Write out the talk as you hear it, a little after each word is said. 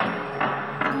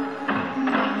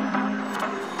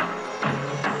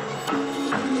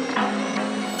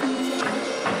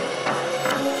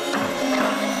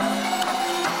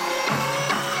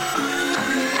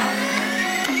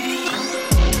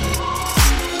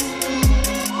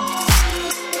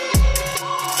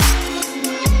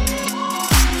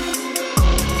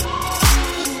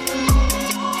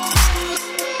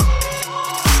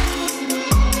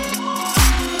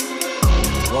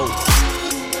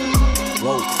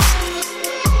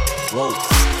Whoa.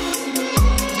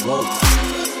 Whoa.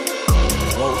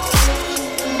 Whoa.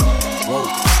 Whoa.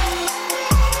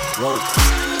 Whoa.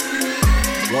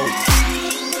 Whoa.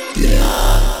 Yeah.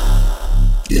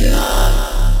 Yeah.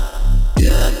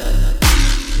 Yeah.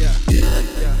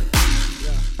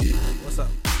 What's up?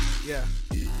 Yeah.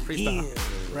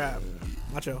 Freestyle. Rap.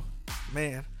 Macho.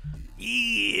 Man.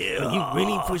 Yeah. Are you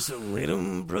ready for some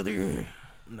rhythm, brother?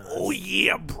 Nice. Oh,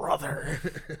 yeah, brother.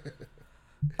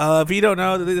 If you don't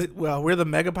know, well, we're the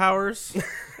Mega Powers.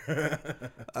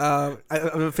 I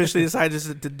officially decided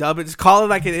just to dub it, just call it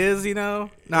like it is, you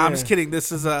know. No, I'm just kidding.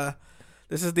 This is the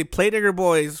Plate Digger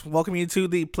Boys. Welcome you to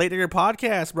the Plate Digger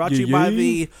Podcast, brought to you by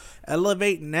the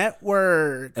Elevate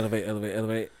Network.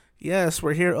 Elevate. Yes,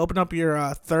 we're here. Open up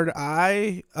your third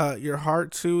eye, your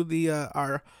heart to the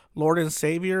our Lord and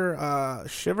Savior,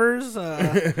 Shivers.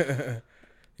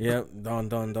 Yep, Don.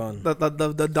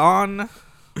 The Don.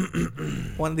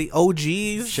 One of the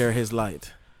OGs. Share his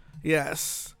light.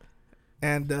 Yes.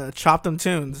 And Chop Them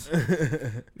Tunes.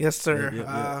 Yes,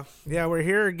 sir. Yeah, we're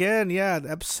here again. Yeah,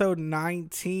 episode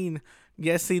 19.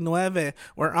 Yes, y nueve.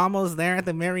 We're almost there at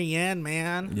the very end,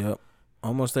 man. Yep.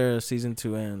 Almost there, season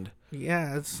 2 end.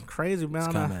 Yeah, it's crazy, man.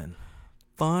 It's coming.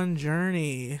 Fun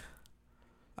journey.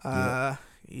 Yeah.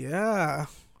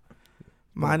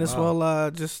 Might as well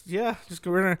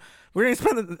we're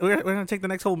gonna take the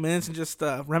next whole minutes and just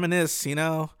reminisce, you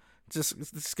know.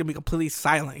 It's gonna be completely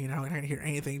silent, you know. We're not gonna hear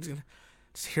anything.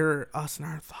 Just hear us and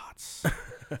our thoughts.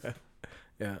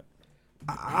 Yeah.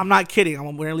 I'm not kidding.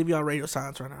 We're gonna leave you on radio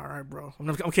silence right now, all right, bro?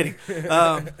 I'm kidding.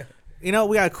 You know,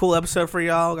 we got a cool episode for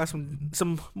y'all. We got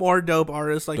some more dope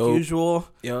artists like usual.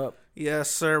 Yep.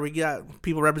 Yes, sir. We got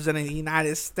people representing the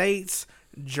United States,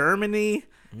 Germany,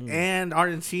 and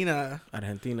Argentina,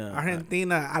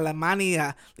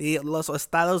 Alemania, y los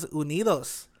Estados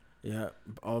Unidos. Yeah,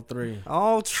 all three.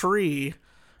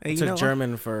 And I took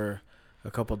German for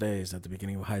a couple days at the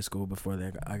beginning of high school before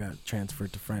I got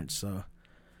transferred to French, so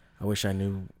I wish I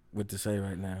knew what to say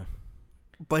right now.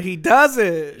 But he does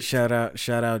it. Shout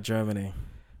out Germany.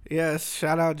 Yes,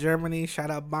 shout out Germany.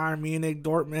 Shout out Bayern Munich,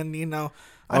 Dortmund. You know,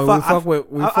 we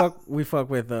fuck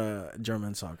with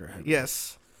German soccer.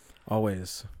 Yes,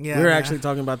 always. Yeah, we were actually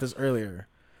talking about this earlier.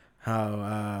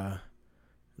 How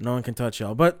no one can touch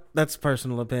y'all, but that's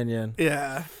personal opinion.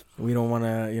 Yeah, we don't want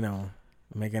to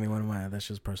make anyone mad. That's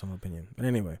just personal opinion. But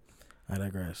anyway, I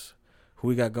digress. Who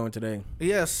we got going today?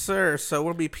 Yes, sir. So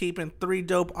we'll be peeping 3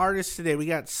 dope artists today. We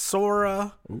got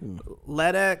Sora,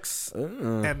 Ledex,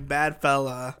 and Bad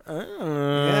Fella.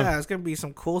 Yeah, it's going to be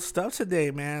some cool stuff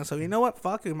today, man. So you know what?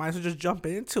 Fuck it. Might as well just jump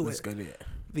into Let's it. go to it.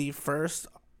 The first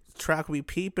track we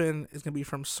peeping is going to be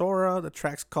from Sora. The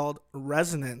track's called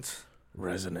Resonant.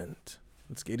 Let's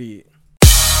get it.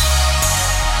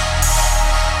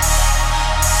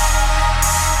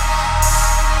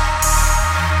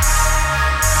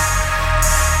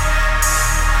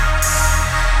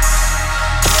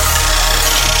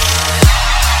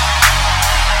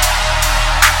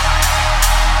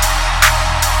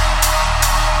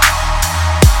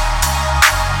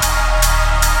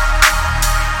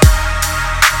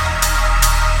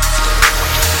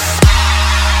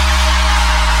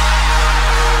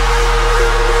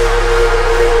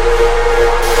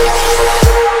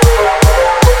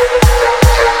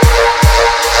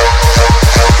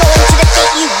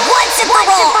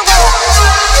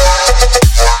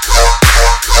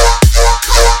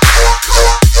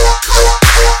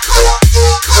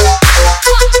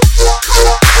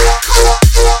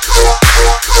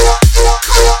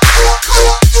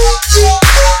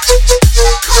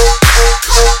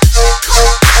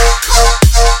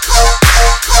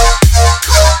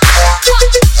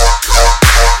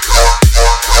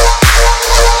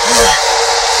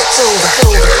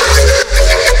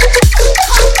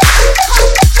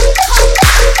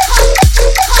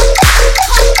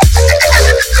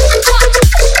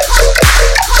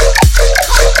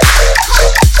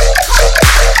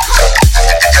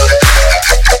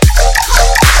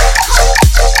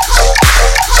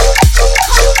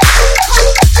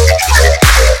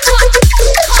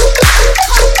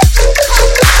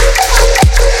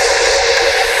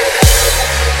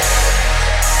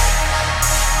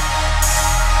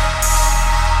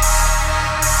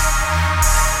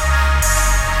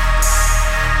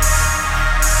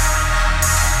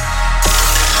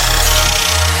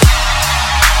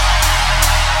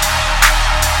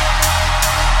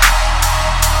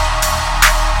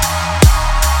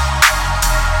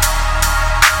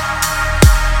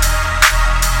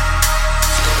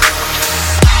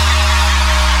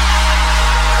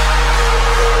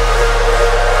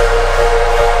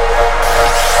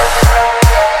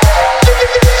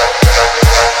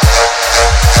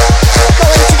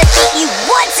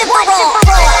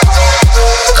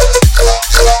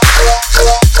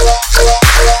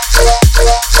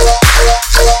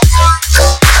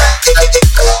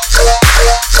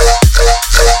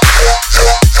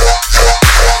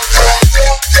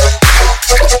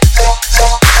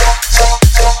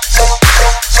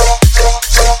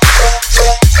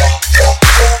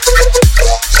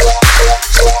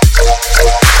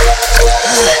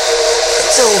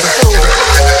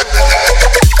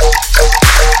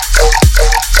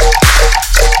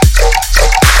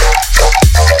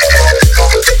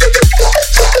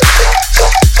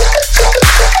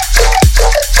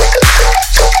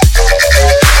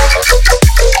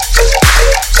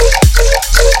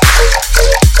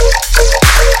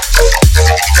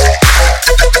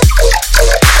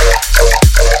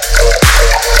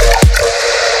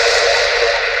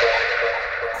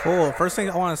 First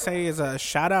thing I want to say is a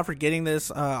shout out for getting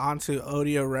this onto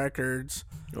Audio Records.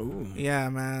 Ooh. Yeah,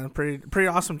 man, pretty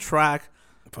awesome track.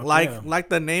 Fuck Like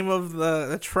the name of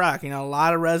the track, a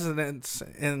lot of resonance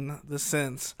in the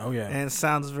synths. Oh yeah, and it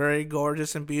sounds very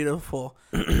gorgeous and beautiful.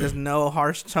 There's no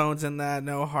harsh tones in that,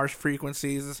 no harsh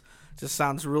frequencies. It just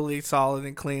sounds really solid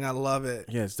and clean. I love it.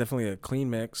 Yeah, it's definitely a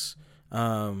clean mix.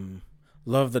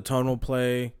 Love the tonal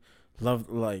play. Love,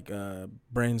 like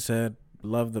Brain said,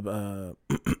 love the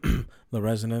the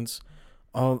resonance.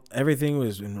 Everything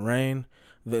was in Rain.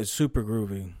 It's super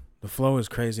groovy. The flow is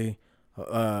crazy.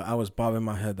 I was bobbing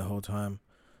my head the whole time.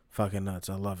 Fucking nuts.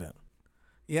 I love it.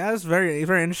 Yeah, it's very,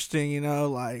 very interesting.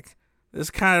 Like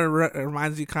this kind of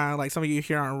reminds you kind of like some of you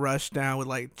hear on Rushdown with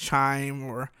like Chime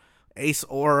or Ace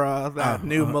Aura, that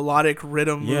new melodic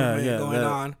rhythm movement going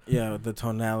on. Yeah, the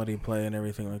tonality play and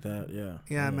everything like that.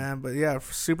 Yeah, man. But yeah,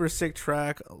 super sick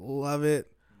track. Love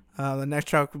it. The next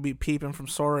track will be Peeping from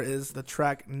Sora is the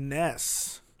track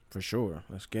Ness. For sure.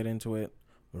 Let's get into it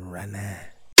right now.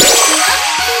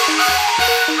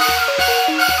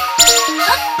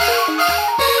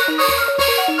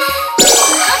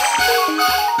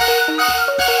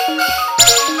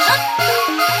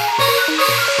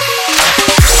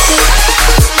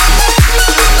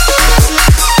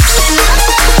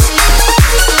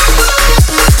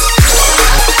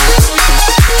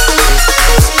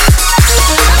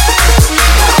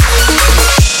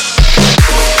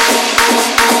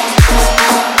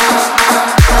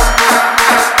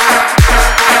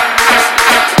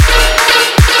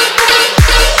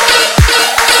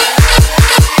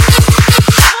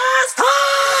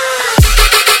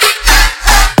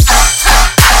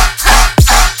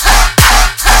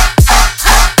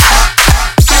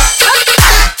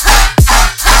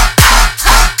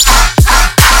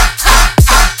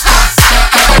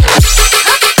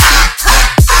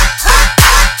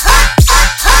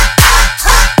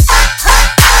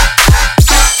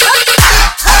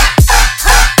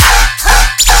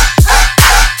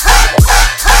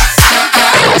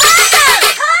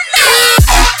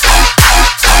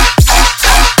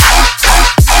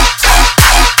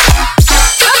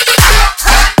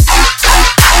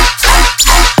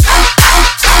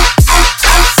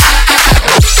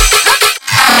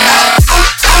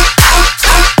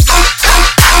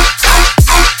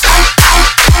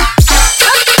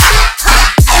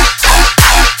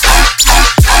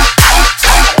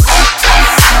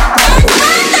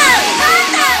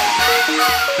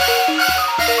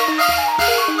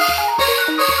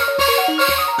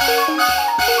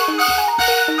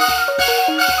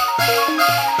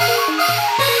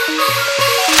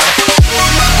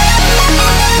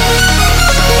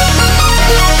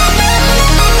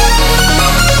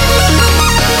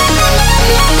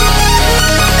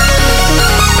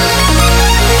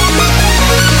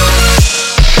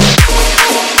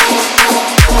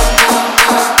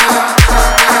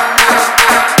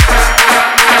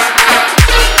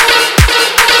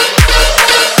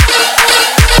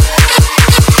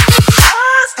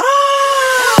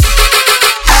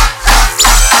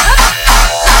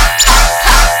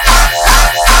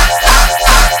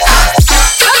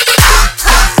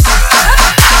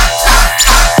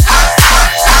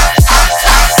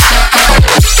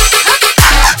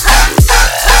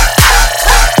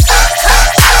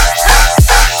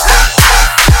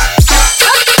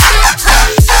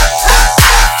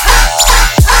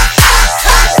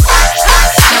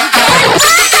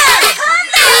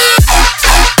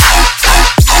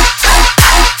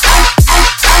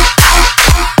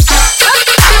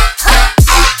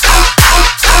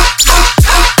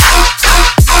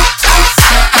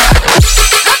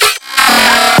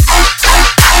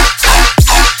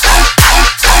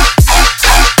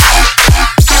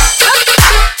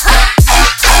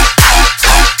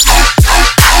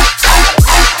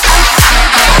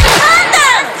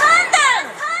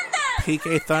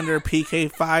 PK Thunder,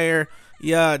 PK Fire.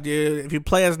 Yeah, dude. If you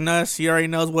play as Nuss, you already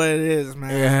knows what it is,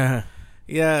 man. Yeah.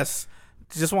 Yes.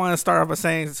 Just want to start off by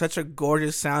saying it's such a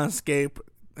gorgeous soundscape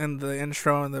in the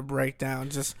intro and the breakdown.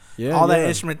 Just all that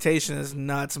instrumentation is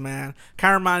nuts, man.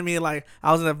 Kind of remind me of, like,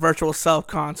 I was in a Virtual Self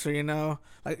concert,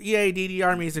 like EA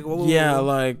DDR music. Whoa.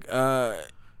 Like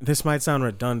this might sound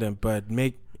redundant, but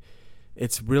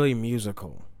it's really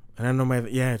musical. And I know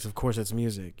it's of course it's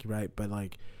music, right? But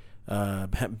like,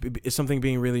 it's something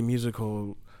being really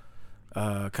musical,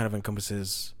 kind of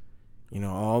encompasses,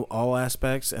 all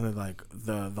aspects, and then like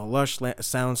the lush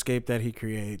soundscape that he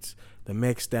creates, the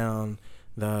mix down,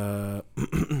 the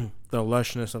the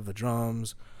lushness of the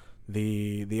drums,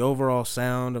 the overall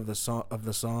sound of the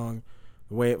song,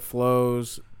 the way it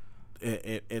flows,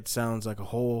 it sounds like a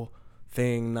whole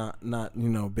thing,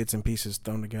 not bits and pieces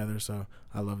thrown together. So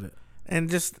I loved it. And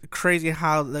just crazy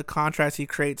how the contrast he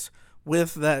creates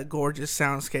with that gorgeous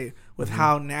soundscape, with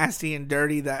how nasty and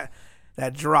dirty that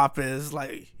drop is.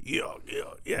 Like, yeah.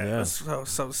 It's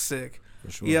so sick.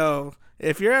 For sure. Yo,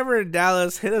 if you're ever in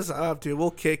Dallas, hit us up, dude.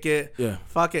 We'll kick it. Yeah.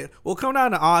 Fuck it. We'll come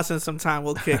down to Austin sometime.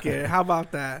 We'll kick it. How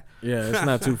about that? Yeah, it's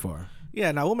not too far.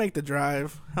 Yeah, no, we'll make the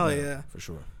drive. Hell yeah. For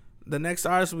sure. The next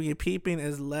artist we get peeping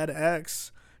is Led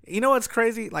X. You know what's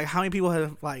crazy? Like, how many people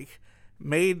have, like,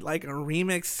 made like a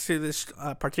remix to this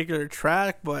particular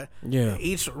track, but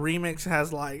each remix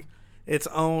has like its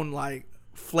own like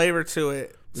flavor to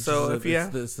it. It's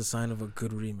the sign of a good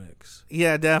remix.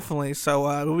 Yeah, definitely. So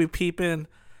we'll be peeping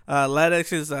Led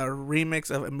X's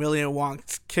remix of Amelia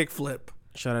Wonk's Kickflip.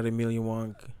 Shout out Amelia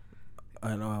Wonk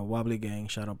and Wobbly Gang.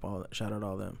 Shout out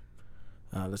all them.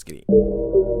 Let's get it.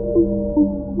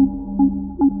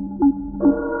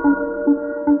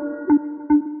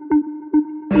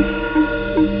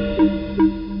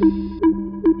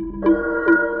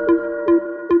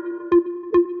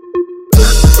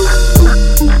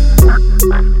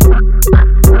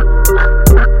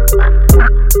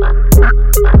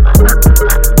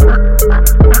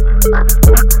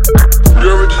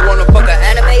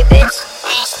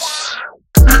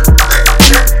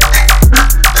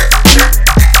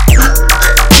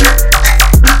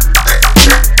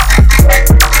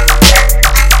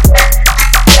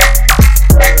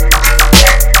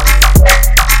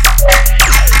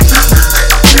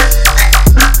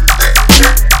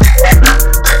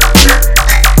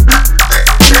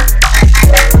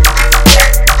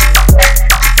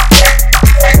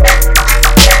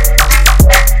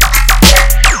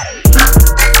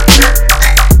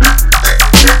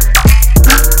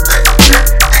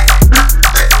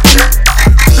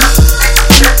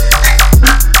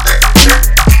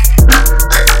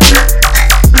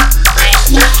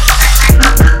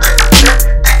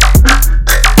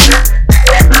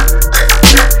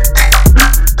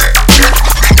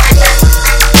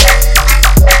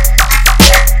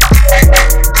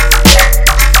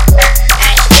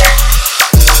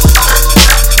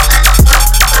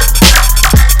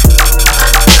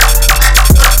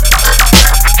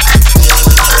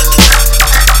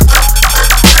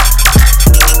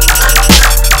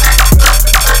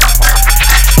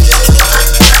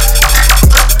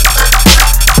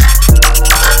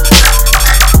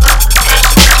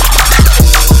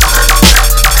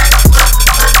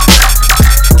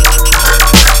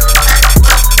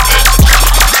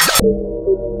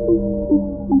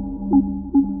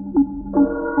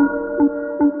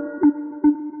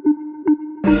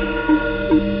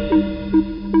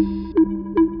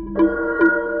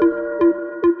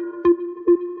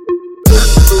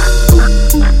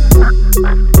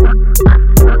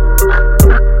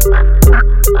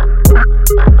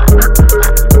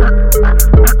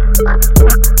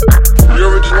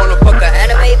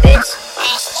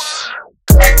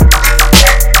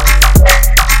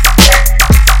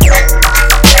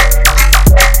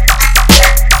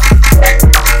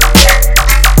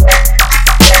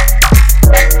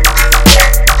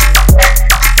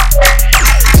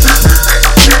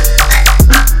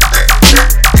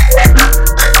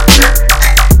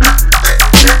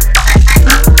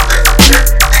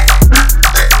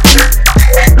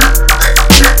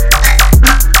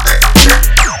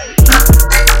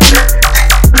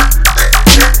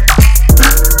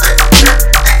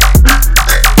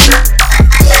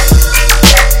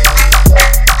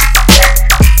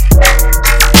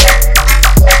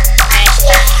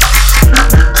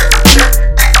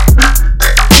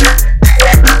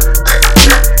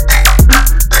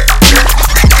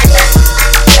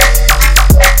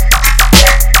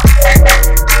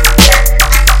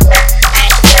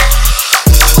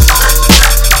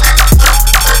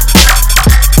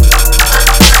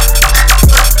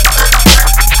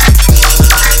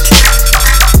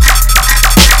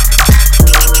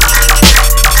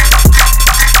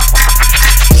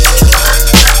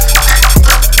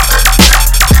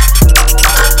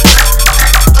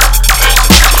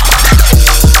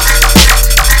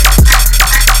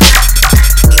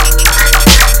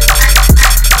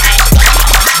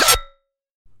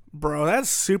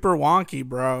 Super wonky,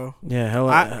 bro. Yeah,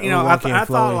 hella. I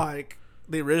thought like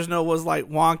the original was like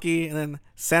wonky, and then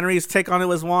Sanri's take on it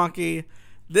was wonky.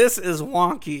 This is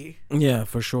wonky. Yeah,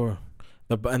 for sure.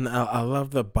 And I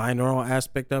love the binaural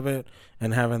aspect of it,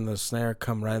 and having the snare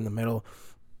come right in the middle,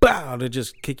 bow, to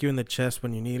just kick you in the chest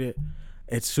when you need it.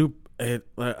 It's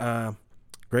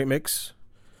great mix.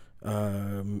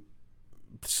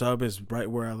 Sub is right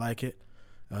where I like it.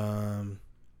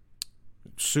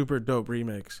 Super dope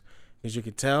remix. As you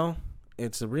can tell,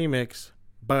 it's a remix,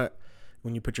 but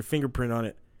when you put your fingerprint on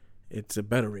it, it's a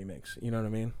better remix. You know what I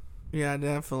mean? Yeah,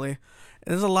 definitely.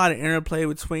 And there's a lot of interplay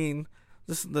between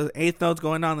the eighth notes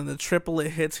going on and the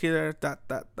triplet hits here. Right.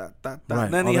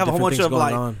 And then you have a whole bunch of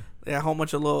a whole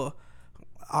bunch of little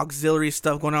auxiliary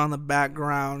stuff going on in the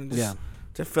background.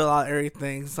 To fill out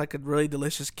everything. It's like a really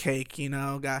delicious cake, you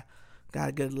know. Got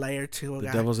a good layer to it.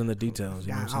 The devil's in the details.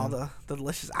 You got all the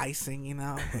delicious icing, you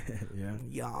know. Yeah.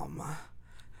 Yum.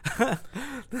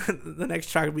 The next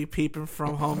track will be peeping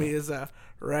from homie is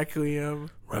Requiem.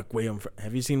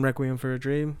 Have you seen Requiem for a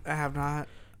Dream? I have not.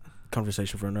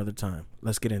 Conversation for another time.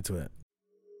 Let's get into it.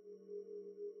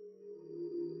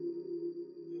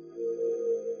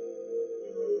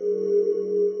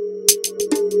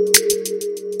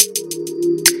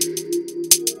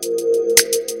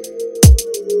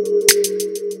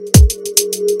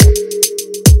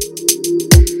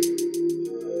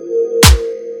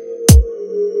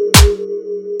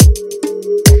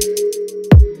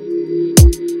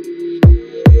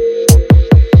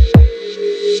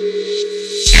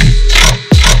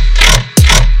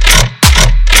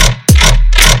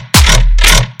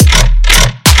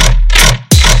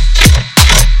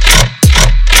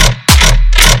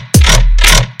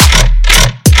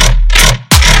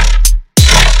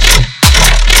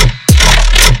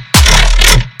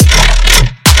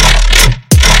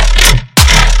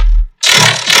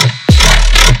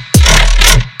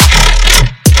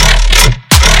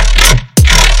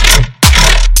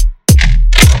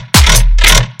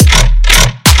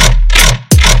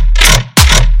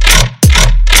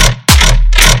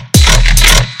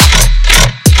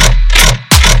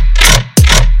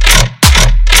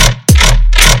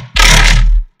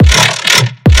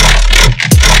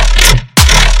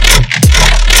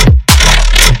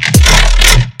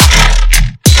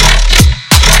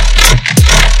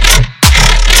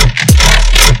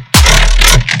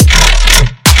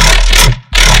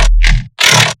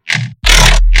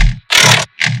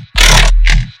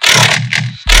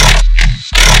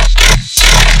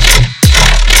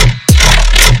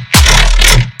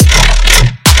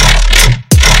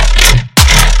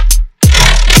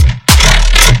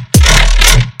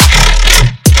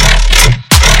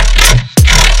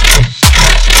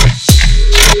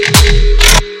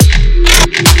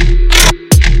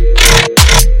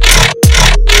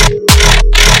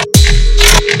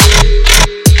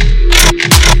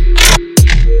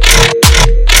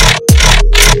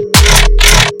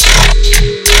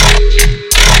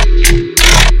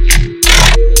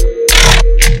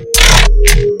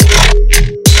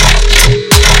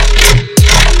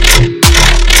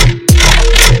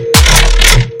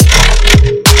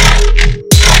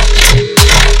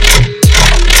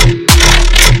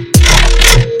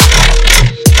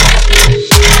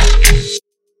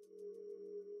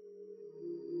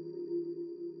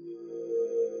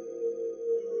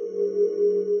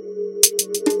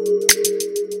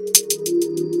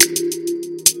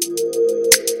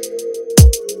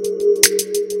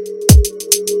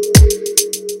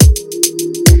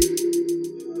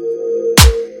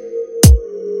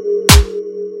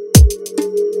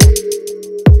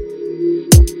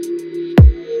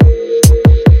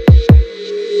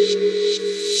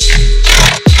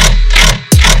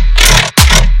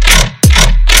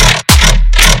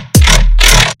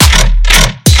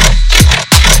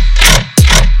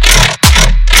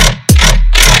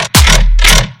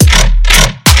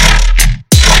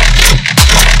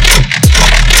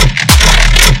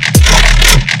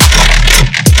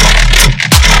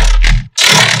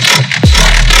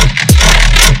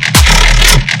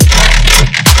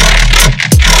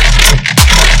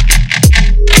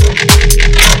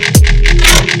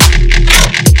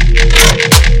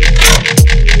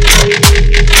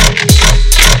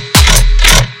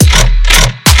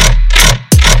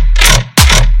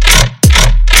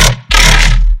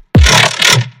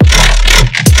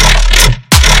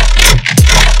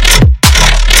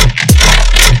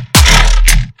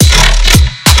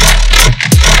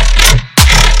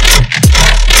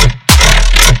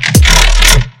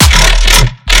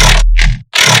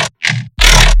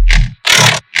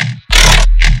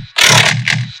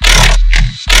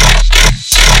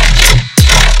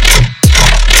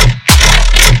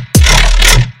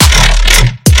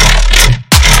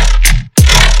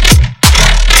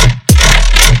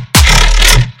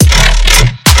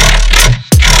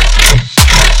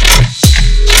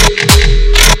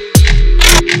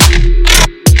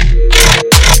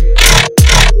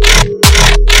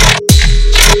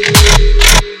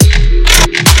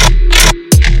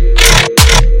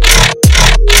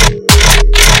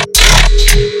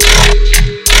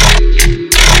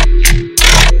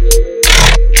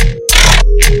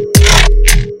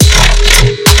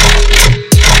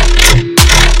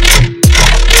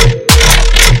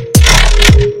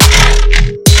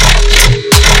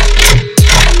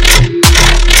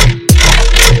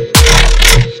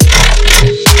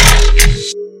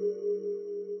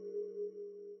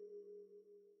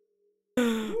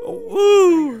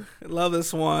 Love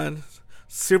this one.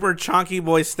 Super chonky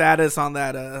boy status on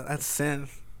that synth.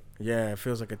 Yeah, it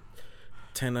feels like a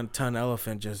 10-ton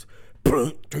elephant just.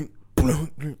 I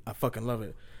fucking love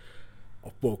it. I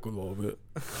fucking love it.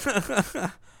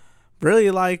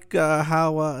 Really like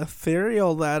how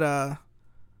ethereal that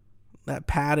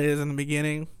pad is in the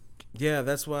beginning. Yeah,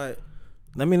 that's why.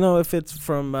 Let me know if it's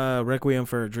from Requiem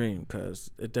for a Dream,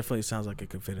 because it definitely sounds like it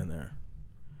could fit in there.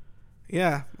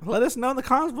 Yeah, let us know in the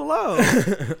comments below.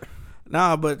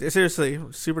 Nah, but seriously,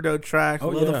 super dope track.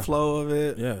 Love the flow of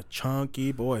it. Yeah,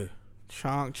 chunky boy.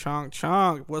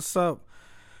 Chonk. What's up?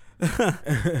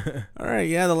 All right,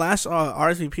 yeah, the last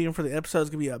artist we peeping for the episode is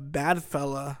going to be a Bad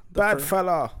Fella.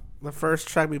 Fella. The first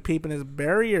track we peeping is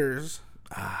Barriers.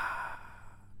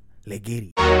 Let's get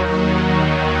it.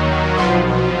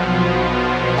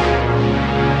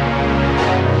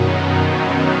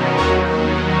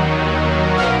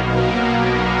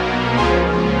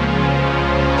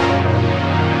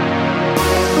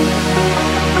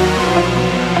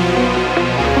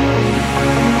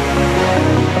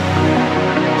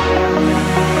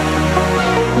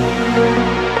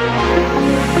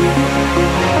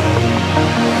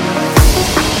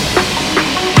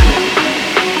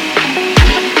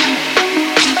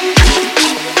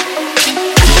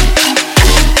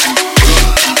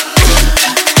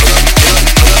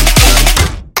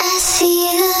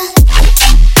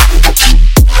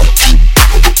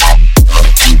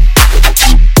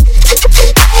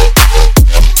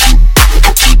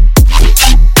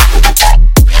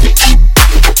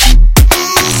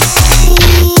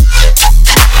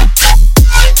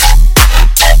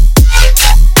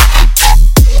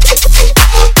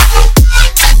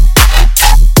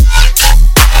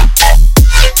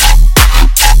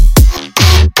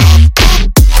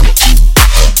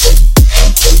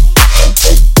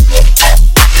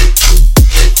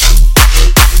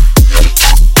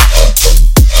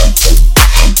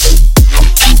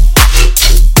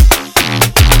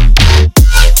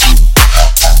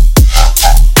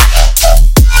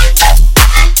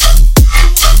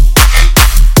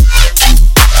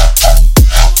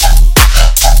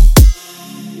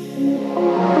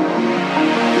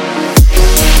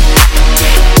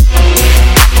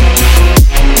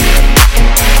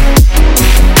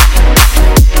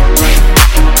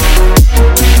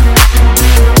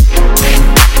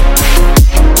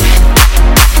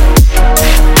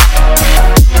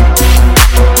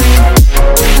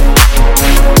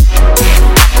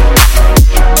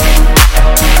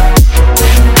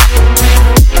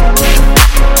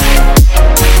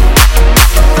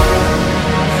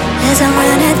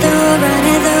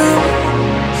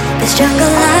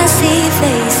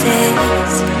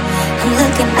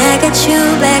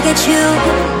 at you,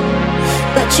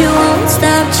 but you won't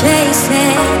stop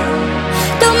chasing.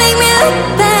 Don't make me look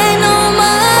back no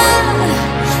more.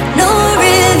 No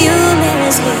review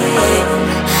mirrors here.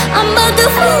 I'm about to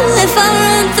fall if I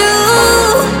run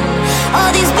through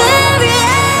all these barriers.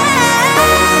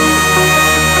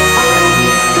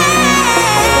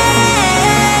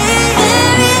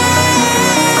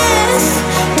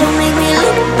 Don't make me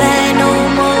look back no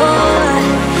more.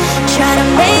 Try to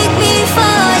make me fall.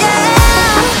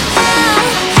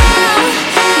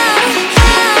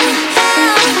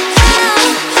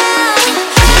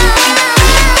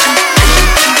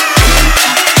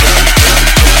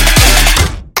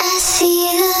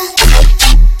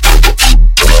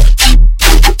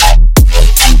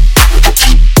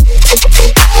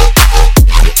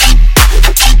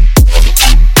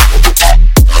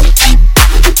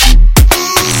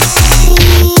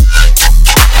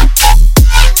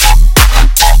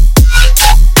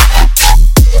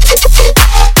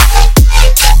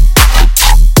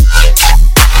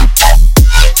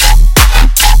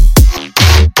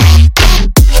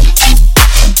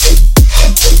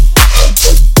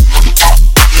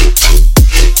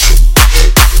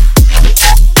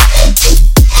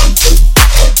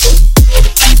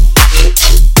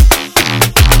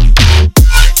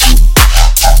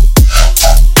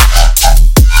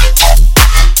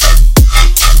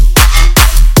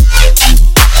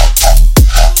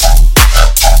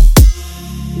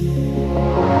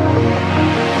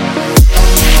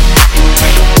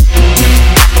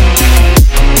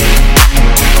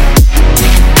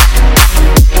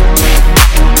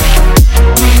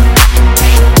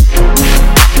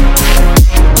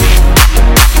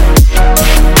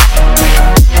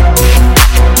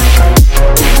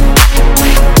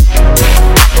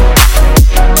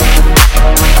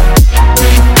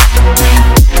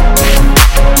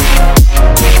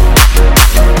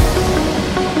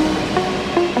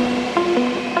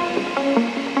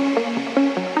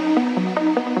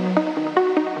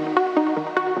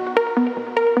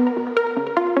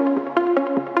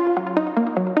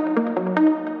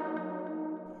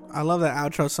 I love that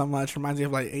outro so much. Reminds me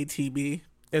of like ATB.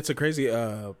 It's a crazy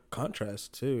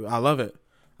contrast too. I love it.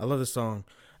 I love this song.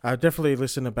 I definitely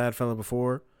listened to Bad Fella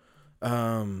before.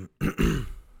 The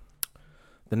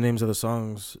names of the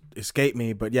songs escape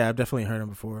me, but yeah, I've definitely heard them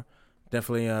before.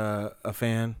 Definitely a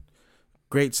fan.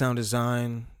 Great sound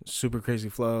design, super crazy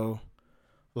flow.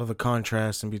 Love the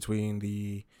contrast in between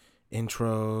the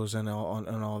intros and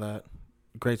all that.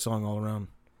 Great song all around.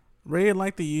 Really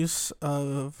like the use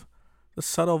of the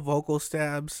subtle vocal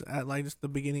stabs at like just the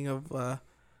beginning of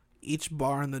each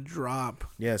bar in the drop.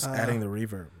 Yes, adding the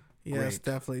reverb. Yes, Great.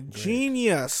 definitely. Great.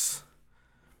 Genius.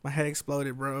 My head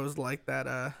exploded, bro. It was like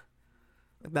that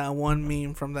one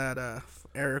meme from that not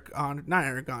Eric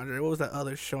Andre. What was that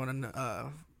other show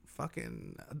on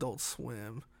fucking Adult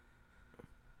Swim?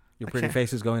 Your pretty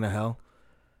face is going to hell.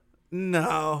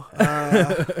 No.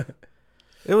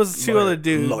 It was two other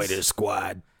dudes. Loiter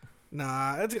Squad.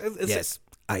 Nah, it's Yes,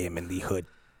 I am in the hood.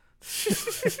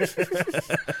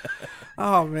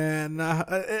 Oh man,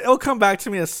 it'll come back to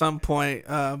me at some point.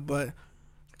 But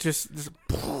just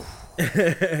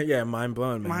Yeah, mind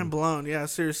blown, man. mind blown. Yeah,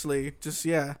 seriously. Just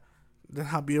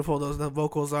how beautiful the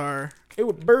vocals are. It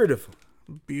was beautiful.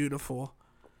 Beautiful.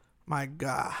 My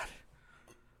God.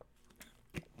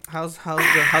 How's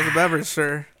the beverage,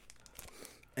 sir?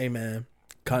 Hey, man.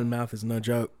 Cottonmouth is no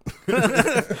joke.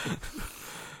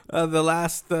 The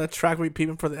last track we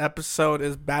peeping for the episode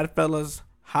is Bad Fella's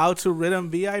How to Rhythm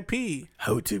VIP.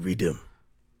 How to redeem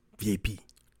VIP.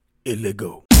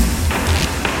 Illegal.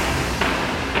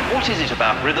 What is it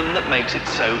about rhythm that makes it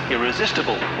so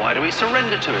irresistible? Why do we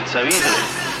surrender to it so easily?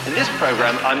 In this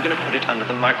program, I'm going to put it under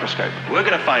the microscope. We're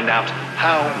going to find out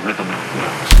how rhythm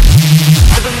works.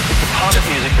 Rhythm is the part of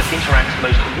music that interacts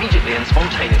most immediately and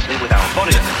spontaneously with our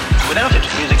body. Without it,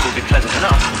 music will be pleasant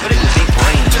enough, but it will be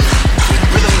brain dead.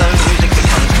 With rhythm, though, music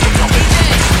becomes hypnotic.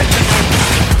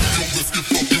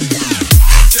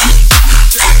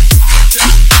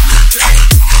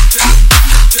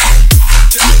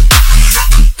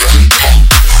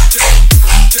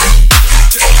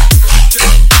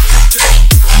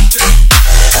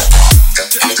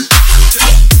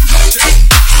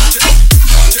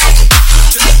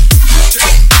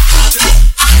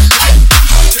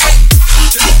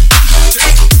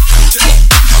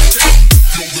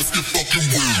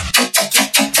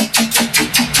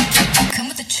 Come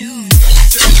with the tune.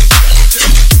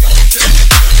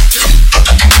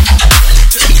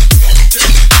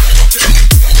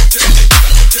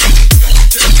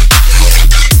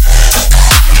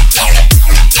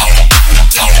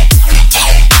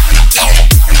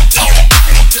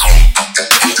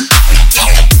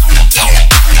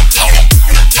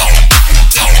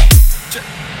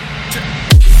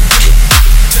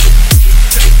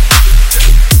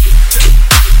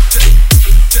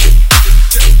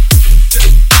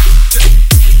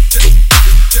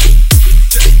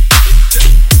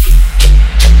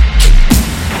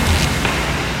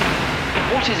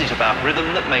 What is it about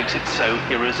rhythm that makes it so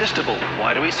irresistible?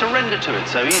 Why do we surrender to it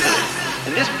so easily?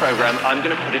 In this program, I'm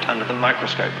going to put it under the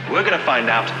microscope. We're going to find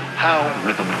out how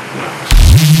rhythm works.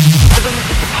 Rhythm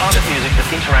is the part of music that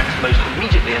interacts most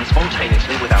immediately and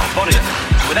spontaneously with our body.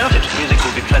 Without it, music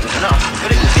will be pleasant enough, but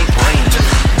it will be brain dead.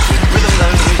 With rhythm,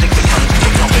 though, music becomes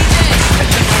hypnotic.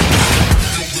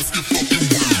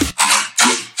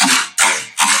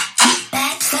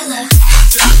 Bad Fella.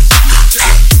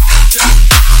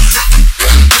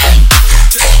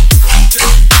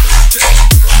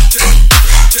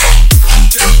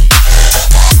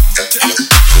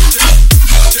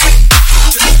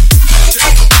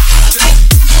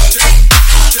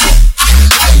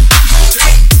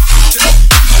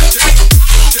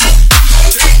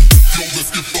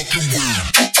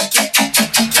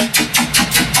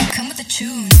 Come with the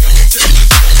tune.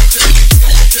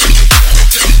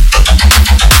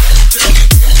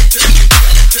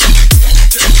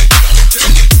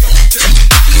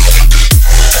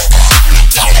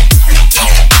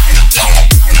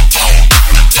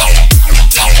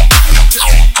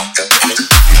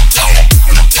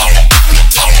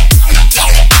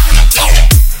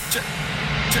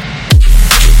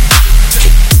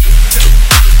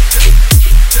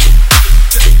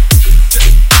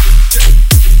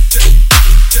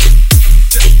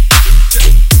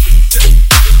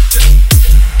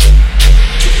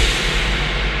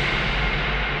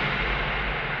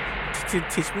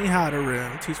 Teach me how to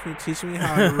rhythm. Teach me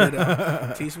how to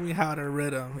rhythm. Teach me how to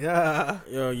rhythm. Yeah.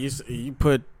 Yo, you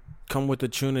put come with the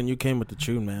tune and you came with the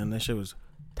tune, man. That shit was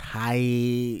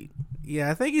tight.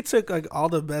 Yeah, I think he took like all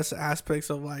the best aspects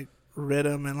of like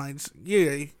rhythm and like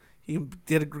he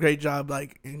did a great job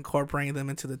like incorporating them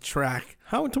into the track.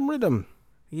 How to rhythm?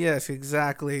 Yes,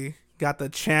 exactly. Got the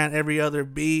chant every other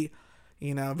beat.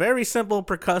 You know, very simple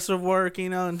percussive work. You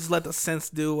know, and just let the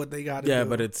synths do what they got to do. Yeah,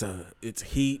 but it's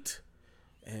heat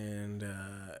and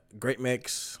great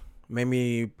mix.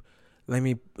 It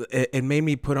made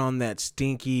me put on that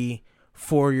stinky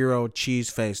 4-year-old cheese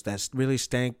face. That's really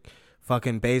stank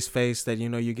fucking bass face that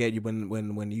you get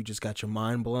when you just got your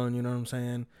mind blown. You know what I'm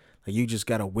saying? Like you just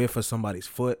got a whiff of somebody's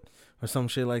foot or some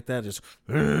shit like that. Just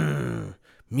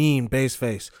mean bass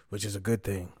face, which is a good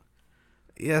thing.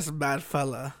 Yes, bad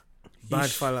fella.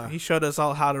 Bad fella. He showed us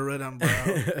all how to rhythm, bro.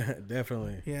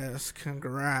 Definitely. Yes,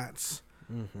 congrats.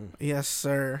 Mm-hmm. Yes,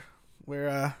 sir.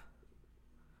 We're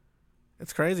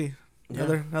it's crazy.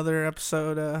 Another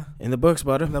episode In the books,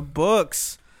 brother. in the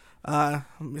books.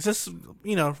 It's just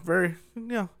very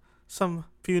some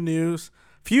few news.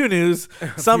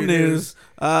 Some news.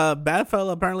 Bad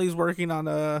fella apparently is working on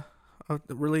a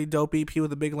really dope EP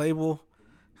with a big label.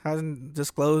 Hasn't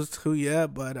disclosed who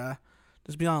yet, but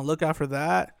just be on the lookout for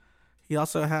that. He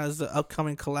also has the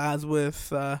upcoming collabs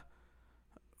with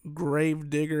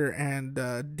Gravedigger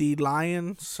and D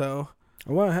Lion. So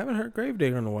Well, I haven't heard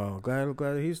Gravedigger in a while. Glad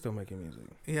that he's still making music.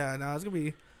 yeah, no, it's gonna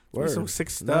be Word. some sick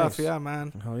stuff. Nice. Yeah,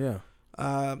 man. Hell yeah.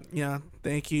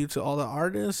 Thank you to all the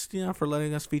artists, for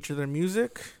letting us feature their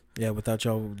music. Yeah, without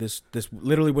y'all, this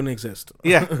literally wouldn't exist.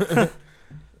 Yeah.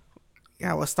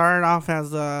 Yeah, what started off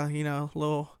as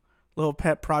little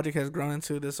pet project has grown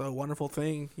into this wonderful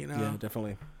thing, Yeah,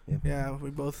 definitely. Yeah. Yeah,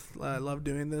 we both love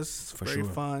doing this. It's For very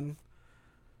sure. fun.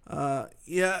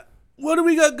 Yeah. What do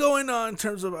we got going on in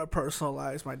terms of our personal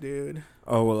lives, my dude?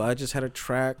 Oh well, I just had a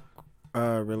track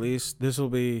released. This will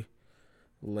be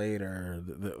later.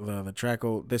 The track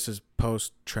this is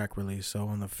post track release. So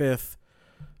on the 5th,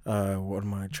 one of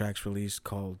my tracks released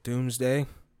called Doomsday.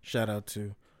 Shout out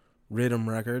to Rhythm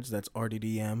Records. That's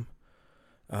RDDM.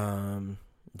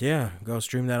 Yeah, go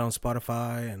stream that on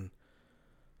Spotify and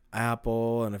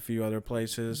Apple and a few other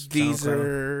places.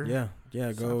 Deezer. SoundCloud.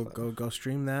 Yeah. Go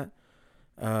stream that.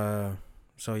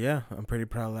 So yeah, I'm pretty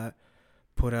proud of that.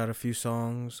 Put out a few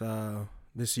songs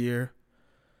this year.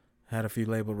 Had a few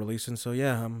label releases. So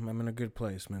yeah, I'm in a good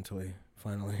place mentally.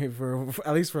 Finally, for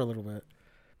at least for a little bit.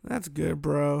 That's good,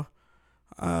 bro.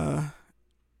 Yeah,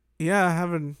 I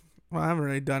haven't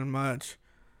really done much.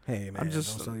 Hey man,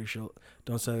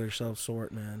 don't sell yourself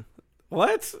short, man.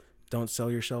 What? Don't sell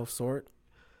yourself short.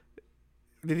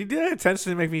 Did he do that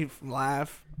intentionally to make me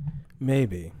laugh?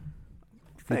 Maybe.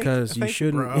 Because you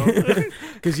shouldn't,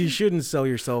 because you shouldn't sell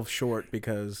yourself short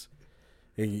because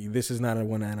this is not a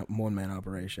one man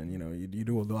operation. You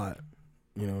do a lot.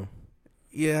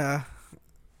 Yeah,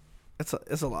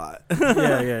 it's a lot.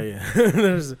 Yeah.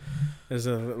 There's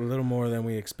a little more than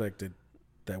we expected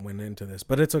that went into this,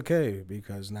 but it's okay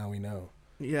because now we know.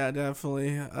 Yeah,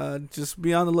 definitely. Just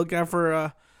be on the lookout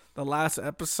for the last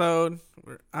episode.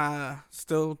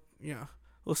 Still,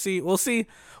 we'll see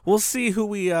who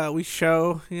we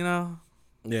show. Yeah,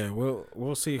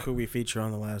 we'll see who we feature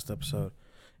on the last episode,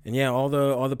 and yeah, all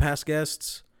the past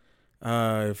guests.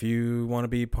 If you want to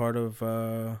be part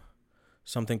of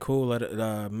something cool, let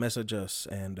it message us,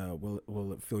 and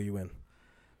we'll fill you in.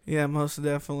 Yeah, most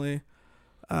definitely.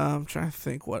 I'm trying to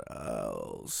think what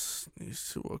else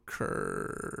needs to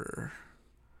occur.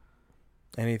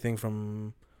 Anything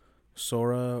from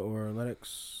Sora or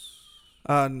Athletics?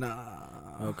 Nah.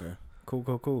 Okay.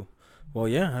 Cool. Well,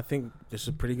 yeah, I think this is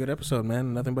a pretty good episode,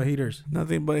 man. Nothing but heaters.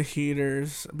 Nothing but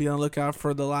heaters. Be on the lookout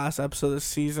for the last episode of the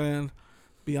season.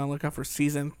 Be on the lookout for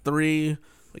season 3.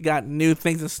 We got new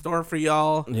things in store for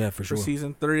y'all. Yeah, for sure.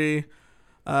 Season 3.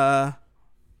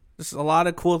 Just a lot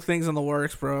of cool things in the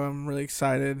works, bro. I'm really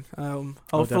excited.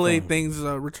 Hopefully things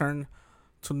return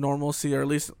to normalcy, or at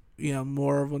least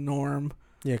more of a norm.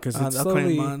 Yeah, because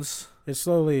it's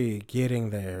slowly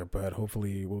getting there, but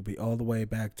hopefully we'll be all the way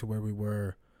back to where we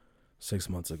were 6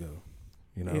 months ago.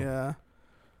 Yeah.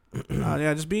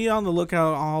 Yeah, just be on the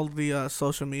lookout on all the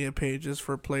social media pages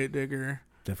for Plate Digger.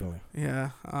 Definitely.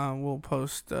 Yeah, we'll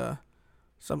post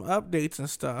some updates and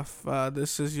stuff.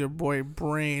 This is your boy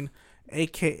Brain,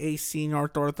 a.k.a. C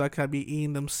North Orthodox. I be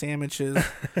eating them sandwiches.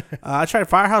 I tried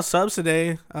Firehouse Subs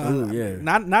today. Ooh, yeah.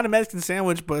 Not a Mexican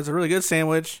sandwich, but it's a really good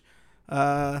sandwich.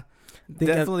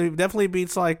 Definitely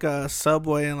beats like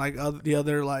Subway and like the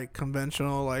other like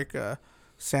conventional like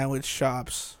sandwich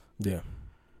shops. Yeah.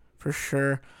 For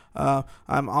sure.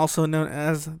 I'm also known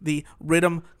as the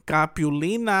Rhythm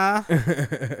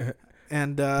Capulina.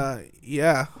 And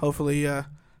yeah, hopefully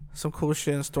some cool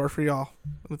shit in store for y'all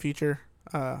in the future.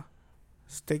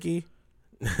 Sticky.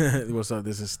 What's up?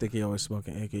 This is Sticky, always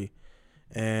smoking icky.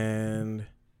 And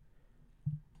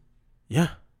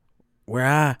yeah,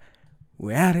 we're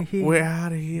We're out of here. We're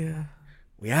out of here.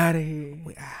 We out of here.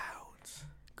 We out.